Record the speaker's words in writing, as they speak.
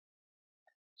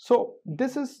So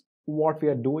this is what we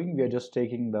are doing. We are just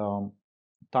taking the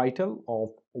title of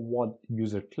what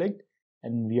user clicked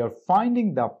and we are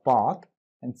finding the path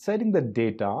and setting the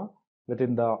data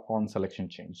within the on selection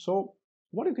chain. So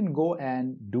what you can go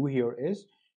and do here is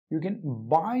you can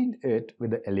bind it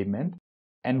with the element,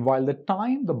 and while the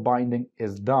time the binding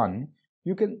is done,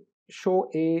 you can show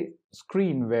a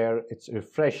screen where it's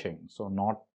refreshing. So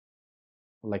not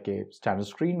like a standard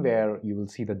screen where you will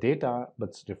see the data, but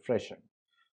it's refreshing.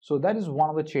 So that is one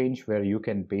of the change where you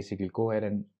can basically go ahead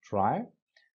and try.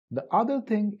 The other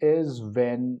thing is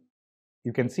when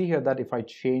you can see here that if I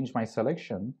change my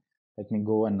selection, let me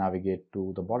go and navigate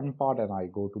to the bottom part and I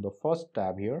go to the first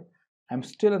tab here, I'm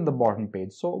still in the bottom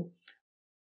page. So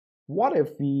what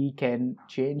if we can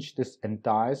change this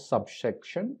entire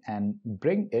subsection and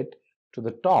bring it to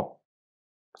the top?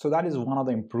 So that is one of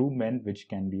the improvement which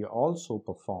can be also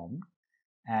performed.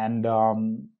 And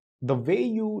the way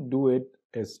you do it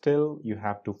is still you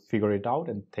have to figure it out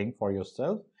and think for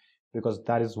yourself, because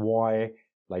that is why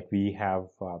like we have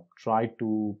tried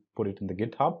to put it in the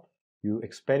GitHub. You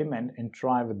experiment and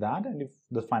try with that, and if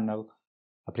the final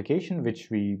application which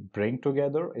we bring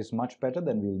together is much better,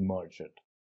 then we'll merge it.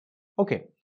 Okay,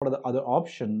 what are the other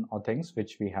option or things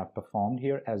which we have performed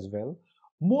here as well?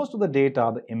 Most of the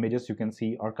data, the images you can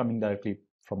see are coming directly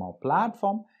from our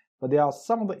platform, but there are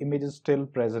some of the images still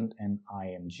present in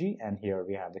IMG, and here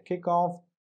we have the kickoff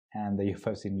and the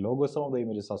UI5CN logo. Some of the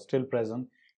images are still present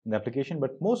in the application,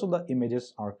 but most of the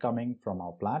images are coming from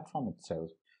our platform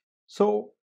itself.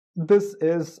 So this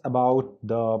is about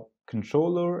the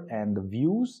controller and the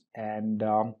views. And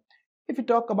if you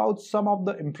talk about some of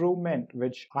the improvement,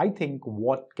 which I think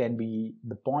what can be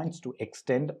the points to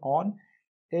extend on,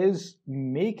 is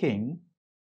making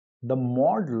the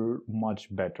model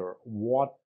much better.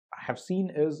 What I have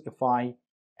seen is if I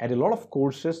add a lot of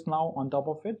courses now on top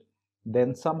of it,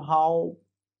 then somehow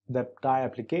the entire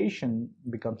application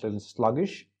becomes a little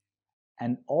sluggish,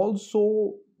 and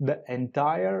also the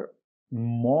entire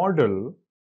model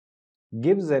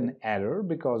gives an error,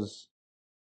 because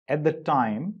at the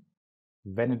time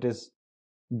when it is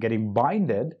getting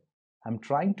binded, I'm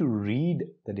trying to read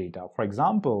the data. For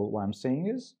example, what I'm saying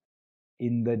is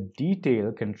in the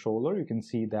detail controller, you can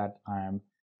see that I am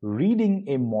reading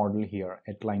a model here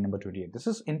at line number 28. This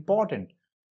is important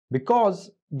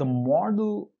because the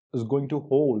model is going to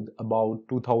hold about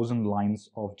 2000 lines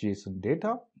of JSON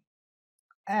data.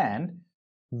 And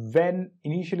when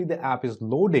initially the app is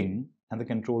loading and the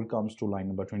control comes to line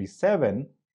number 27,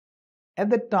 at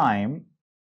the time,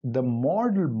 the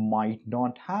model might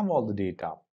not have all the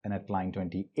data. And at line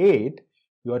 28,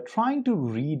 you are trying to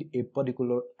read a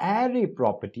particular array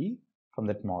property from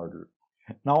that model.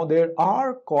 Now, there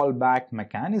are callback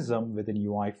mechanisms within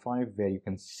UI5 where you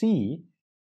can see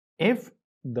if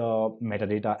the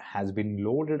metadata has been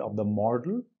loaded of the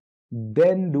model,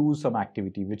 then do some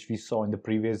activity, which we saw in the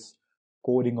previous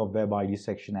coding of web ID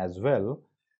section as well.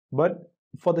 But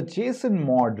for the JSON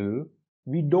model,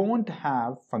 we don't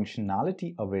have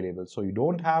functionality available. So you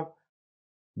don't have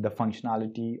the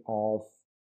functionality of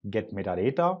get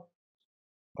metadata,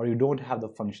 or you don't have the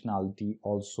functionality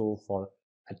also for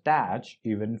attach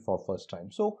even for first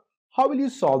time. So how will you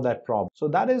solve that problem? So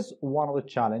that is one of the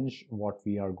challenge what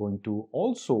we are going to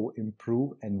also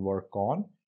improve and work on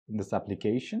in this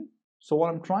application. So what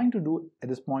I'm trying to do at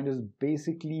this point is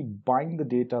basically bind the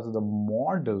data to the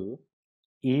model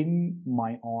in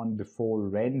my on before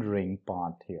rendering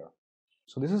part here.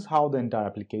 So this is how the entire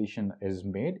application is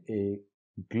made, a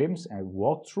glimpse and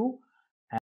walkthrough